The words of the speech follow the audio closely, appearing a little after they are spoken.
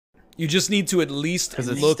You just need to at least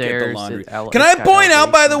look at the laundry. Can I point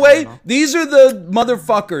out, by the way, these are the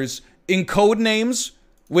motherfuckers in code names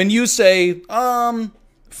when you say,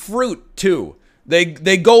 fruit too.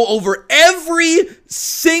 They go over every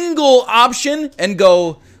single option and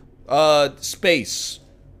go, space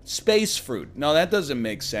fruit. No, that doesn't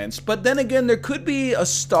make sense. But then again, there could be a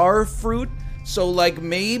star fruit. So like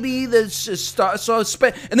maybe there's a star,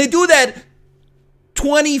 and they do that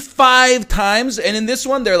 25 times, and in this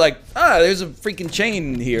one they're like, there's a freaking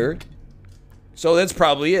chain here, so that's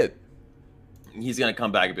probably it. He's gonna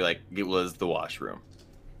come back and be like, it was the washroom.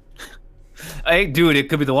 Hey, dude, it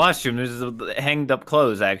could be the washroom. There's hanged up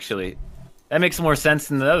clothes, actually. That makes more sense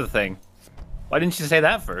than the other thing. Why didn't you say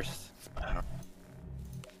that first?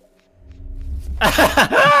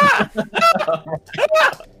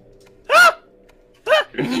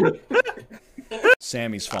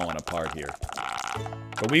 Sammy's falling apart here.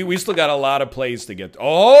 But we still got a lot of plays to get.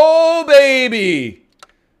 Oh, baby!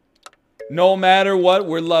 No matter what,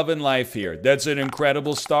 we're loving life here. That's an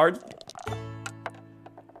incredible start.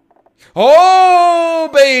 Oh,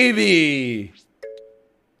 baby!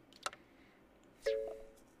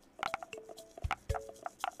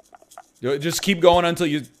 Just keep going until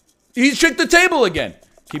you... He tricked the table again!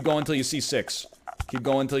 Keep going until you see 6. Keep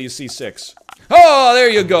going until you see 6. Oh, there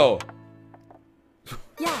you go!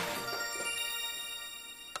 Yeah.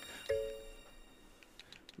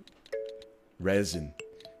 Resin.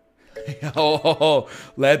 Oh,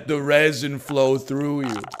 let the resin flow through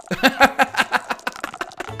you.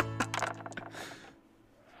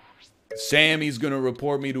 Sammy's gonna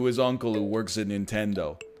report me to his uncle who works at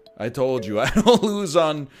Nintendo. I told you, I don't lose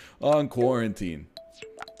on quarantine.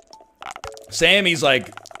 Sammy's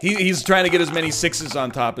like, he's trying to get as many 6s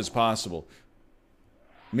on top as possible.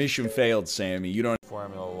 Mission failed, Sammy. You don't...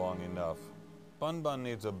 Formula long enough. Bun Bun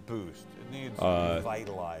needs a boost. It needs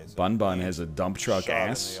revitalizing. Bun Bun has a dump truck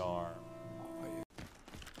ass.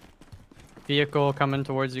 Vehicle coming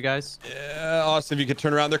towards you guys. Yeah, Austin, if you could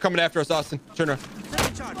turn around. They're coming after us, Austin. Turn around.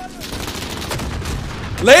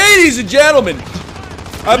 Ladies and gentlemen,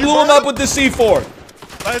 I blew him up with the C4.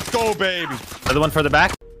 Let's go, baby. Another one further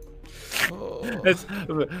back. It's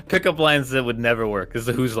pickup lines that would never work. This is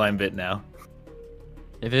a who's line bit now.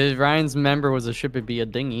 If Ryan's member was a ship, it'd be a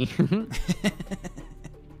dinghy. I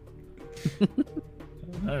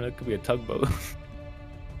don't know. It could be a tugboat.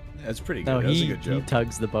 That's pretty good. No, That's a good joke. he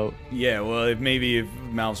tugs the boat. Yeah, well, maybe if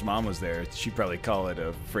Mal's mom was there, she'd probably call it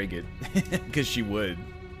a frigate. Because she would.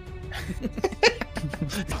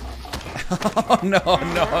 Oh, no.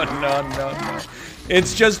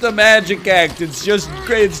 It's just a magic act. It's just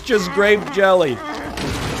grape jelly.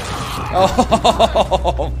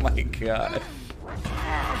 Oh, my God.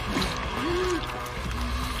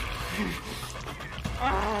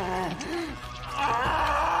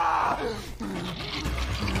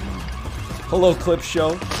 Hello, Clip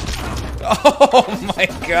Show. Oh, my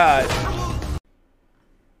God.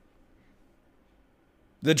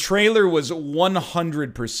 The trailer was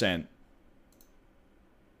 100%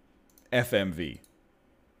 FMV.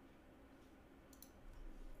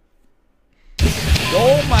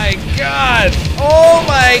 Oh my God! Oh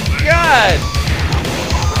my God!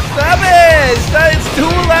 Stop it! Stop. It's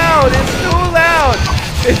too loud! It's too loud!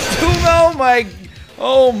 It's too loud!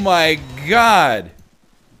 Oh my God!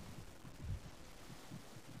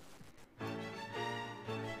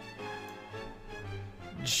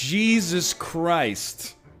 Jesus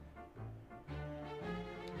Christ.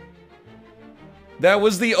 That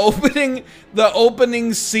was the opening. The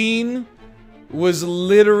opening scene was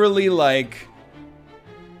literally like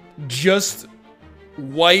just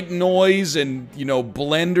white noise and, you know,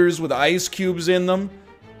 blenders with ice cubes in them.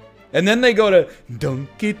 And then they go to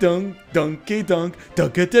dunky dunk, dunky dunk,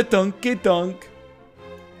 dunky dunky dunk.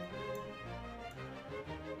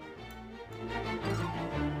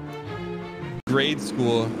 Grade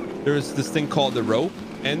school, there was this thing called the rope,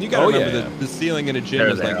 and you gotta remember the ceiling in a gym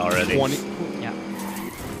is like 20. Yeah.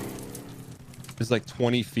 It's like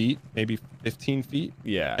 20 feet, maybe 15 feet.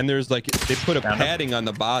 Yeah. And there's like, they put a padding on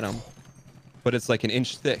the bottom, but it's like an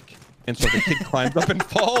inch thick. And so the kid climbs up and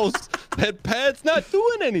falls. That pad's not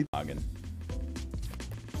doing anything.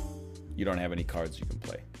 You don't have any cards you can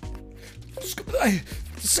play. Oh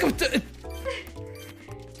shit.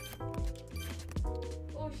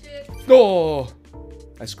 Oh,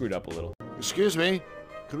 I screwed up a little. Excuse me,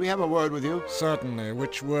 could we have a word with you? Certainly.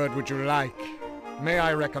 Which word would you like? May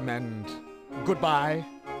I recommend goodbye?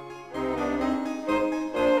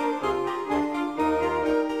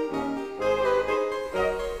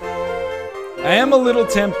 I am a little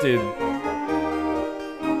tempted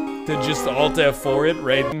To just Alt F4 it,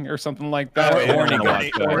 right? Or something like that. Horny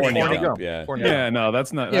Gump. Gump, yeah. Yeah, no,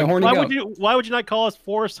 that's not. Yeah, horny Why gump. would you not call us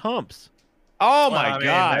Forest Humps? Oh Well, I my mean,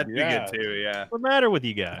 god, that'd be yeah. good too. Yeah. What's the matter with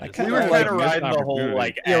you guys? kinda We were like kind of missed riding the whole opportunity.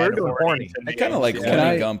 like. Yeah, we're add doing horny. to I the kind of like game. Horny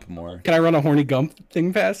I- Gump more. Can I run a horny gump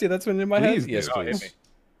thing past you? That's been in my Please, head. Yes, Oh, hit please. me.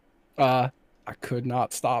 I could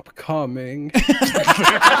not stop coming.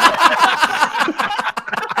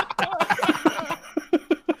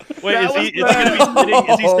 Wait, That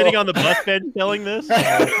is he sitting on the bus bench telling this? He's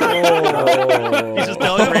just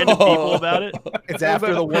telling random people about it. It's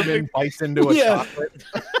after the woman bites into a Yeah. chocolate.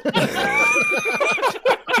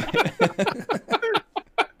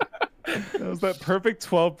 That was that perfect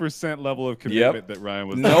 12% level of commitment that Ryan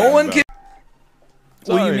was. No talking one about. can. What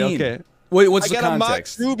do Sorry, you mean? okay. Wait, what's I the got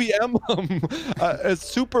context? a mock Ruby emblem. It's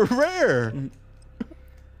super rare.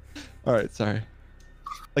 All right, sorry.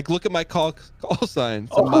 Like, look at my call sign.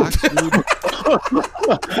 It's a mock Ruby.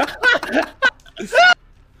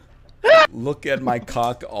 Look at my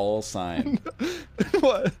cock all sign.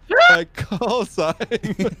 What? My call sign.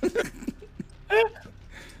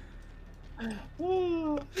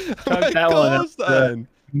 Chuck that one up. sign.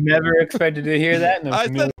 Never expected to hear that. In a I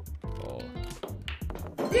said,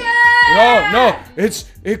 No,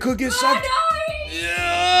 it could get sucked.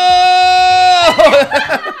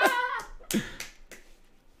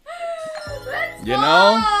 You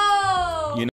know?